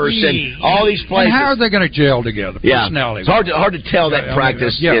Commerce and all these places. And how are they going to gel together? Personality. It's hard to tell that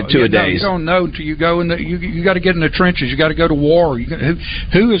practice in 2 days. You don't know until you go in the. You got to get in the trenches. You got to go to war.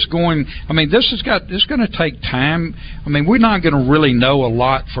 Who is going? I mean, this is going to take time. I mean, we're not going to really know a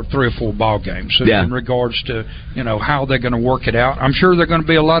lot for 3 or 4 ball games in regards to how they're going to work it out. I'm sure there are going to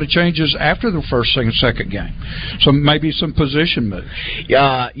be a lot of changes after the first and second game. So maybe some position moves.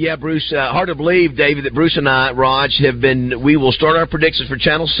 Yeah, Bruce. Hard to believe, David, that Bruce and I, Raj, we will start our predictions for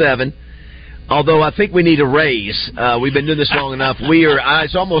Channel 7. Although I think we need a raise. We've been doing this long enough.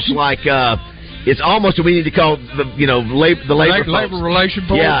 It's almost like we need to call the labor relation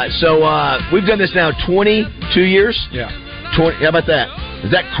board. Yeah. So we've done this now 22 years. Yeah. 20. How about that?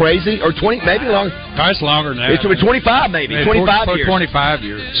 Is that crazy? Or 20? Maybe longer. No, it's longer now. It's 25, maybe 25 years. 25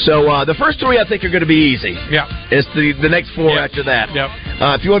 years. So the first 3 I think are going to be easy. Yeah. It's the next 4 after that. Yep.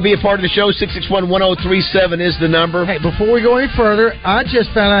 If you want to be a part of the show, 661-1037 is the number. Hey, before we go any further, I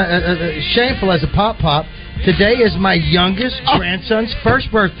just found out shameful as a pop. Today is my youngest grandson's first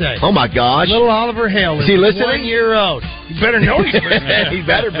birthday. Oh, my gosh. Little Oliver Hale. Is he listening? 1 year old. You better know he's listening. He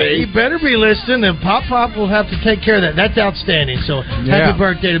better be. He better be listening, and Pop will have to take care of that. That's outstanding. So, happy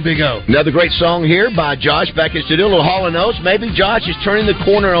birthday to Big O. Another great song here by Josh back in studio. A little Hall & Oates. Maybe Josh is turning the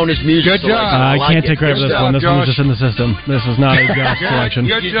corner on his music. Good job. I can't take credit for this one. This one was just in the system. This is not a Josh selection.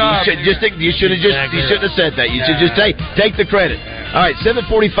 Good job. You shouldn't have said that. You should just take the credit. All right,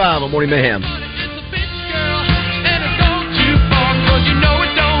 7:45 on Morning Mayhem.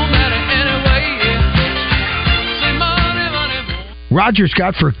 Roger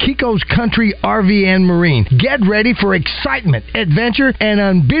Scott for Kiko's Country RV and Marine. Get ready for excitement, adventure, and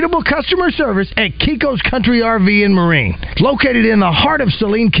unbeatable customer service at Kiko's Country RV and Marine. Located in the heart of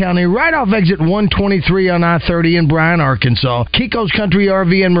Saline County, right off exit 123 on I-30 in Bryan, Arkansas, Kiko's Country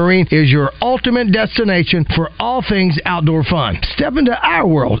RV and Marine is your ultimate destination for all things outdoor fun. Step into our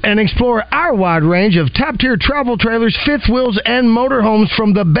world and explore our wide range of top-tier travel trailers, fifth wheels, and motorhomes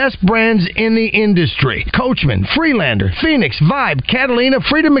from the best brands in the industry. Coachman, Freelander, Phoenix, Vibe, Catalina,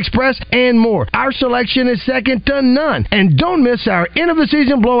 Freedom Express, and more. Our selection is second to none. And don't miss our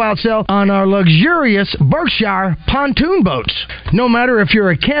end-of-the-season blowout sale on our luxurious Berkshire pontoon boats. No matter if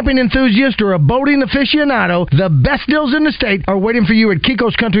you're a camping enthusiast or a boating aficionado, the best deals in the state are waiting for you at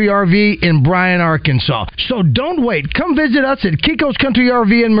Kiko's Country RV in Bryan, Arkansas. So don't wait. Come visit us at Kiko's Country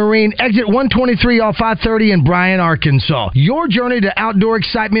RV and Marine, exit 123 off I-30 in Bryan, Arkansas. Your journey to outdoor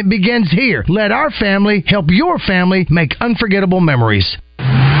excitement begins here. Let our family help your family make unforgettable memories.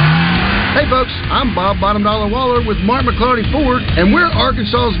 Hey folks, I'm Bob Bottom Dollar Waller with Mark McClarty Ford, and we're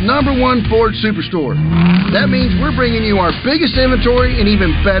Arkansas's #1 Ford Superstore. That means we're bringing you our biggest inventory and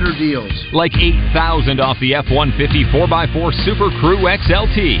even better deals. Like $8,000 off the F-150 4x4 Super Crew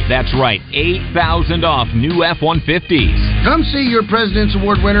XLT. That's right, $8,000 off new F-150s. Come see your President's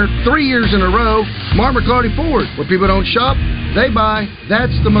Award winner 3 years in a row, Mark McClarty Ford. Where people don't shop, they buy.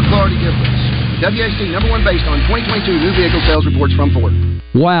 That's the McClarty difference. WAC #1 based on 2022 new vehicle sales reports from Ford.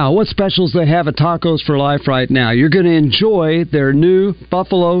 Wow, what specials they have at Tacos for Life right now. You're going to enjoy their new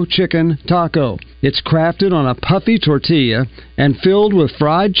Buffalo Chicken Taco. It's crafted on a puffy tortilla and filled with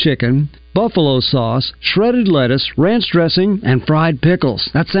fried chicken, buffalo sauce, shredded lettuce, ranch dressing, and fried pickles.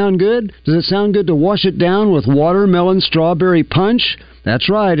 That sound good? Does it sound good to wash it down with watermelon strawberry punch? That's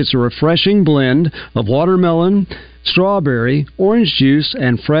right, it's a refreshing blend of watermelon, strawberry, orange juice,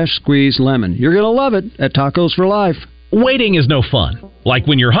 and fresh squeezed lemon. You're going to love it at Tacos for Life. Waiting is no fun. Like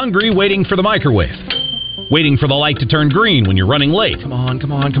when you're hungry, waiting for the microwave. Waiting for the light to turn green when you're running late. Come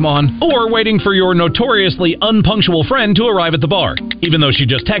on. Or waiting for your notoriously unpunctual friend to arrive at the bar, even though she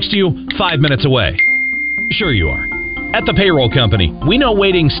just texted you 5 minutes away. Sure you are. At the payroll company, we know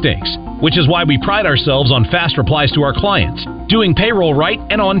waiting stinks, which is why we pride ourselves on fast replies to our clients, doing payroll right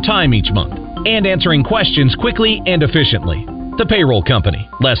and on time each month, and answering questions quickly and efficiently. The Payroll Company.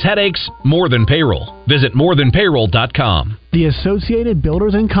 Less headaches, more than payroll. Visit morethanpayroll.com. The Associated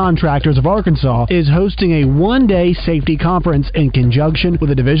Builders and Contractors of Arkansas is hosting a one-day safety conference in conjunction with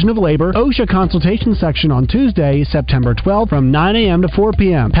the Division of Labor OSHA consultation section on Tuesday, September 12th from 9 a.m. to 4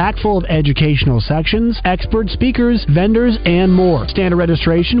 p.m. Packed full of educational sections, expert speakers, vendors, and more. Standard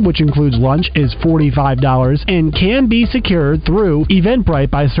registration, which includes lunch, is $45 and can be secured through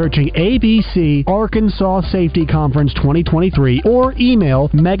Eventbrite by searching ABC Arkansas Safety Conference 2023 or email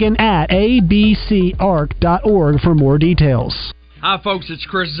Megan at abcarc.org for more details. Hi, folks. It's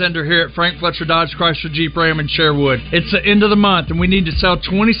Chris Zender here at Frank Fletcher Dodge Chrysler Jeep Ram in Sherwood. It's the end of the month, and we need to sell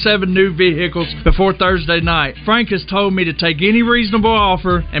 27 new vehicles before Thursday night. Frank has told me to take any reasonable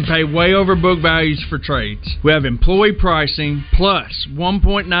offer and pay way over book values for trades. We have employee pricing plus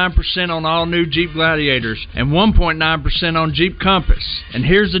 1.9% on all new Jeep Gladiators and 1.9% on Jeep Compass. And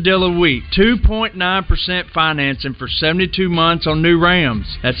here's the deal of the week. 2.9% financing for 72 months on new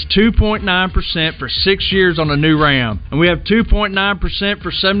Rams. That's 2.9% for 6 years on a new Ram. And we have 2.9%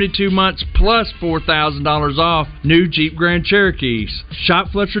 for 72 months plus $4,000 off new Jeep Grand Cherokees. Shop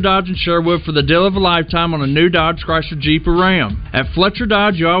Fletcher Dodge in Sherwood for the deal of a lifetime on a new Dodge Chrysler Jeep or Ram. At Fletcher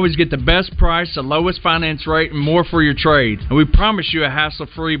Dodge, you always get the best price, the lowest finance rate, and more for your trade. And we promise you a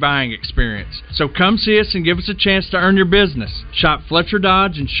hassle-free buying experience. So come see us and give us a chance to earn your business. Shop Fletcher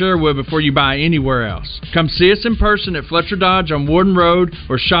Dodge in Sherwood before you buy anywhere else. Come see us in person at Fletcher Dodge on Warden Road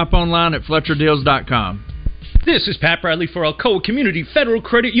or shop online at FletcherDeals.com. This is Pat Bradley for Alcoa Community Federal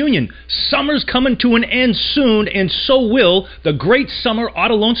Credit Union. Summer's coming to an end soon, and so will the Great Summer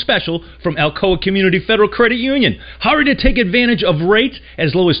Auto Loan Special from Alcoa Community Federal Credit Union. Hurry to take advantage of rates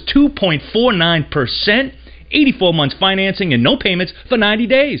as low as 2.49%, 84 months financing and no payments for 90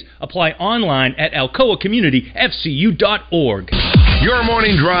 days. Apply online at alcoacommunityfcu.org. Your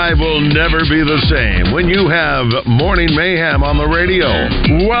morning drive will never be the same when you have Morning Mayhem on the radio.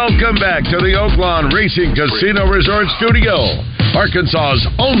 Welcome back to the Oaklawn Racing Casino Resort Studio, Arkansas's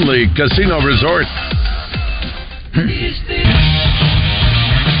only casino resort.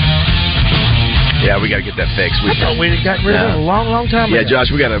 Yeah, we got to get that fixed. I thought we got rid of it a long time ago. Yeah, Josh,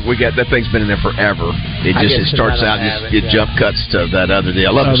 we got that thing's been in there forever. It starts out and it jump cuts to that other deal.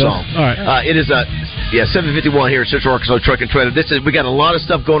 I love the song. All right. It is 7:51 here at Central Arkansas Truck and Trailer. We got a lot of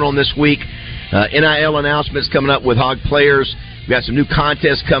stuff going on this week. NIL announcements coming up with Hog players. We got some new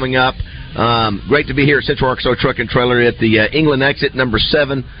contests coming up. Great to be here at Central Arkansas Truck and Trailer at the England exit number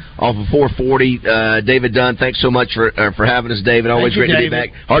 7 off of 440. David Dunn, thanks so much for having us, David. Always great to be back.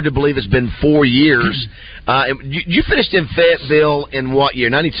 Hard to believe it's been 4 years. You finished in Fayetteville in what year?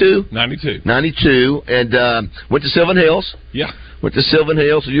 92? 92. And went to Sylvan Hills. Yeah. Went to Sylvan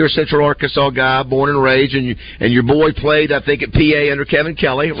Hills. So you're a Central Arkansas guy, born and raised, and your boy played, I think, at PA under Kevin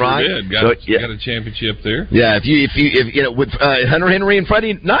Kelly, right? Sure did. Got a championship there. Yeah, if you you know, with Hunter Henry and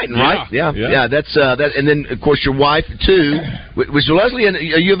Freddie Knighton, right? Yeah. That's that. And then of course your wife too. Was Leslie in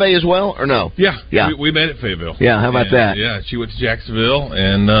U of A as well, or no? Yeah. We met at Fayetteville. Yeah, how about that? Yeah, she went to Jacksonville,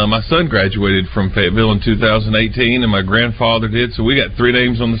 and my son graduated from Fayetteville in 2018, and my grandfather did. So we got 3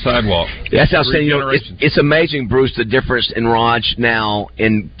 names on the sidewalk. That's outstanding. You know, it's amazing, Bruce, the difference in Raj now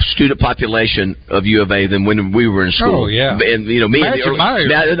in student population of U of A than when we were in school. Oh yeah, and me in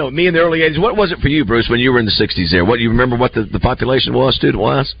the early 80s. What was it for you, Bruce, when you were in the 60s there? What do you remember? What the population was student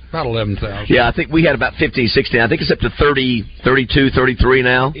wise? About 11,000. Yeah, I think we had about 15, 16. I think it's up to 30, 32, 33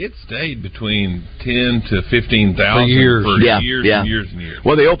 now. It stayed between 10 to 15,000 for years and years.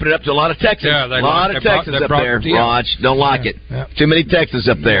 Well, they opened it up to a lot of Texans. Yeah, a lot of Texans up there. Raj, don't like it. Yeah. Too many Texans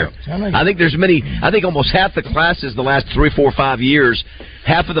up there. Yeah. I think there's many. I think almost half the classes the last 3, 4, 5 years.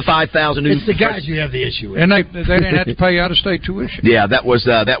 Half of the 5,000. It's the guys you have the issue with, and they didn't have to pay out-of-state tuition. Yeah, that was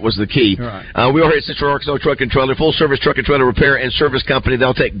the key. Right. We are here at Central Arkansas Truck and Trailer, full-service truck and trailer repair and service company.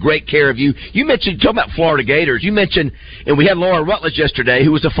 They'll take great care of you. You mentioned talking about Florida Gators. You mentioned, and we had Laura Rutledge yesterday,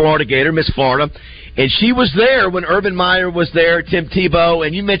 who was a Florida Gator, Miss Florida, and she was there when Urban Meyer was there, Tim Tebow,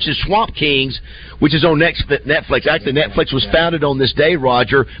 and you mentioned Swamp Kings, which is on Netflix. Actually, Netflix was founded on this day,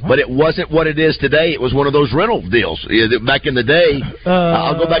 Roger, but it wasn't what it is today. It was one of those rental deals back in the day.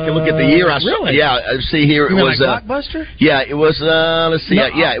 I'll go back and look at the year. Really? Yeah, see here. It was like Blockbuster. Yeah, it was. Let's see.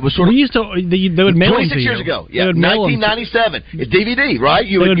 Yeah, it was sort of. We used to. They would mail 26 years ago. Yeah, 1997. It's DVD, right?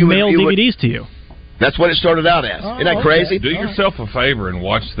 They would mail DVDs to you. That's what it started out as. Isn't that crazy? Do yourself a favor and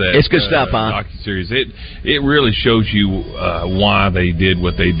watch that. It's good stuff, huh? Docuseries. It really shows you why they did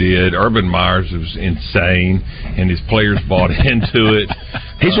what they did. Urban Myers was insane, and his players bought into it.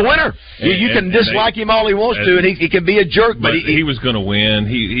 He's a winner. You can dislike him all he wants to, and he can be a jerk, but he was going to win.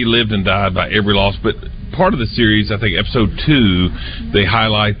 He lived and died by every loss. But part of the series, I think episode 2, they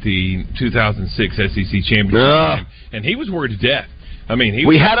highlight the 2006 SEC championship game, and he was worried to death. I mean,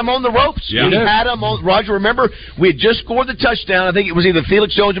 we had him on the ropes. Yeah. We had him on. Roger, remember, we had just scored the touchdown. I think it was either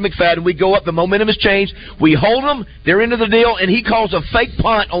Felix Jones or McFadden. We go up. The momentum has changed. We hold them. They're into the deal, and he calls a fake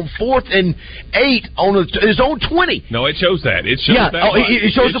punt on 4th and 8 on his own 20. No, it shows that. It shows that.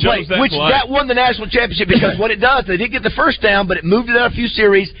 It shows the play, that won the national championship because what it does, they did get the first down, but it moved it out a few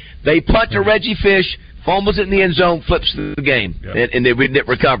series. They punt to Reggie Fish. fumbles it in the end zone, flips the game, and they didn't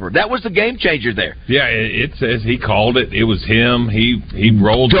recover. That was the game changer there. Yeah, it says he called it. It was him. He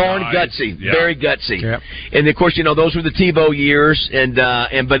rolled. Darn gutsy, very gutsy. Yep. And of course, those were the Tebow years,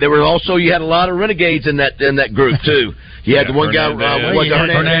 but there were also you had a lot of renegades in that group too. You had the one guy,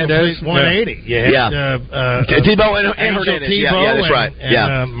 Hernandez, 180. Tebow and Hernandez. Yeah, that's right.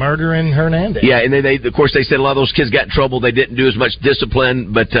 And murdering Hernandez. Yeah, and they of course they said a lot of those kids got in trouble. They didn't do as much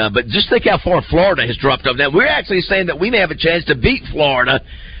discipline, but just think how far Florida has dropped off. Now we're actually saying that we may have a chance to beat Florida.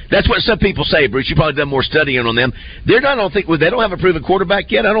 That's what some people say, Bruce. You've probably done more studying on them. They don't have a proven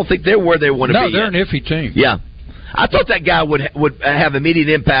quarterback yet. I don't think they're where they want to be. No, they're an iffy team. Yeah. I thought that guy would have immediate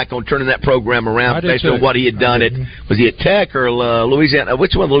impact on turning that program around based on what he had done. Was he at Tech or Louisiana?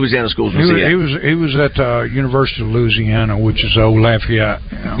 Which one of the Louisiana schools was he at? He was at University of Louisiana, which is old Lafayette.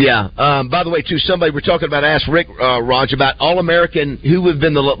 Yeah. By the way, too, somebody we're talking about asked Rick Raj about All-American. Who would have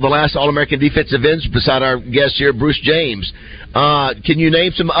been the last All-American defensive ends beside our guest here, Bruce James? Can you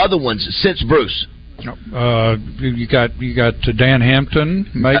name some other ones since Bruce? You got Dan Hampton,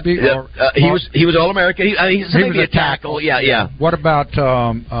 maybe. He was All-American. He's maybe a tackle. Yeah. What about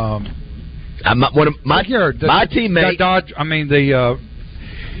my teammate?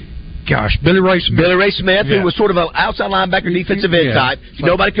 Billy Ray Smith. Billy Ray Smith, who was sort of an outside linebacker, defensive end type.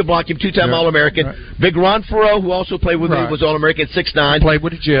 Nobody could block him. Two-time All-American. Right. Big Ron Farrow, who also played with me, was All-American, 6'9". Played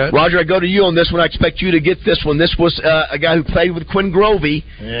with the Jets. Roger, I go to you on this one. I expect you to get this one. This was a guy who played with Quinn Grovey.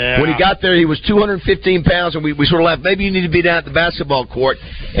 Yeah. When he got there, he was 215 pounds, and we sort of laughed, maybe you need to be down at the basketball court.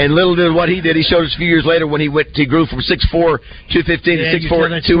 And little did what he did. He showed us a few years later when he grew from 6'4", 215 to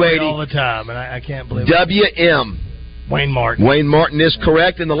 6'4", 280. All the time, and I can't believe W.M. Wayne Martin. Wayne Martin is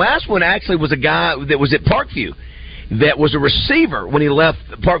correct. And the last one actually was a guy that was at Parkview that was a receiver when he left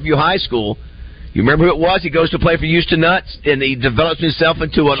Parkview High School. You remember who it was? He goes to play for Houston Nuts, and he develops himself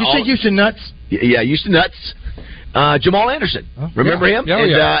into an... Did you say Houston Nuts? Yeah, Houston Nuts. Jamal Anderson. Remember him?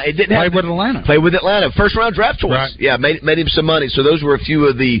 It didn't Played with Atlanta. Played with Atlanta. First-round draft choice. Right. Yeah, made him some money. So those were a few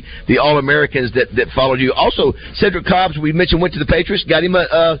of the All-Americans that followed you. Also, Cedric Cobbs, we mentioned, went to the Patriots, got him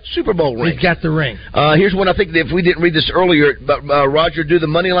a Super Bowl ring. He's got the ring. Here's one I think that if we didn't read this earlier, but Roger, do the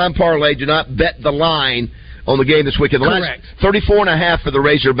money line parlay. Do not bet the line on the game this weekend. The line's 34.5 for the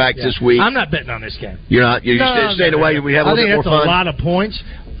Razorbacks this week. I'm not betting on this game. You're not? You're staying away. We have a little bit more fun. I think that's a lot of points.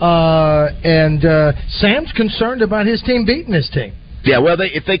 And Sam's concerned about his team beating this team. Yeah,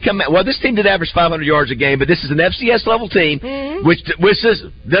 if they come out, this team did average 500 yards a game, but this is an FCS level team, which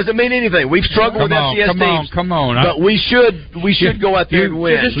doesn't mean anything. We've struggled with FCS teams. Come on, but we should go out there and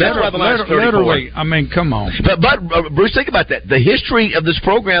win. That's why the last 34. Come on. But Bruce, think about that. The history of this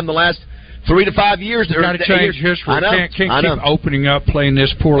program, the last 3 to 5 years. You've got to change history. Can't keep opening up, playing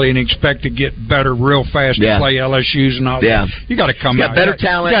this poorly, and expect to get better real fast and play LSU's and all that. You got to come out. Better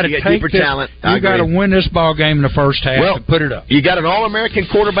talent. You got deeper talent. You got to win this ball game in the first half and put it up. You got an All-American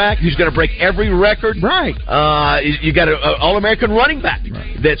quarterback who's going to break every record. Right. You got an All-American running back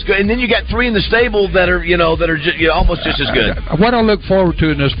that's good, and then you got 3 in the stable that are almost just as good. What I look forward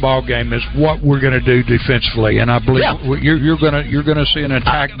to in this ball game is what we're going to do defensively, and I believe you're going to see an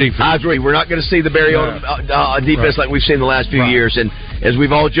attack defense. I agree. We're not going to see the Barry Odom defense like we've seen the last few years, and as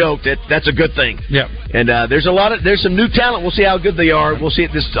we've all joked, that's a good thing. Yeah. And there's some new talent. We'll see how good they are. We'll see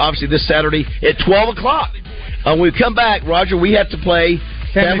it this Saturday at 12:00. When we come back, Roger, we have to play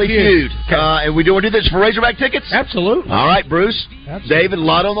Family Feud. And we do want to do this for Razorback tickets? Absolutely. All right, Bruce. David, a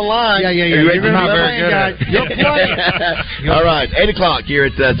lot on the line. Yeah. Are you ready You're not very good at it. You're playing. All right, 8:00 here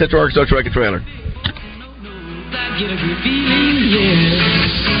at Central Arkansas Truck and Trailer. Get a good feeling, yeah.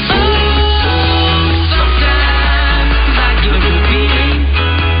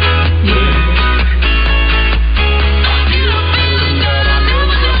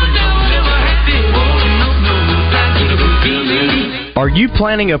 Are you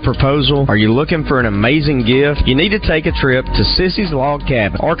planning a proposal? Are you looking for an amazing gift? You need to take a trip to Sissy's Log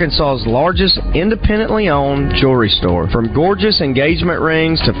Cabin, Arkansas's largest independently owned jewelry store. From gorgeous engagement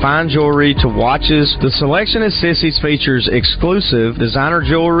rings to fine jewelry to watches, the selection at Sissy's features exclusive designer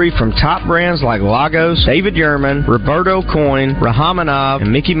jewelry from top brands like Lagos, David Yurman, Roberto Coin, Rahamanov,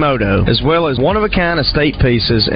 and Mikimoto, as well as one-of-a-kind estate pieces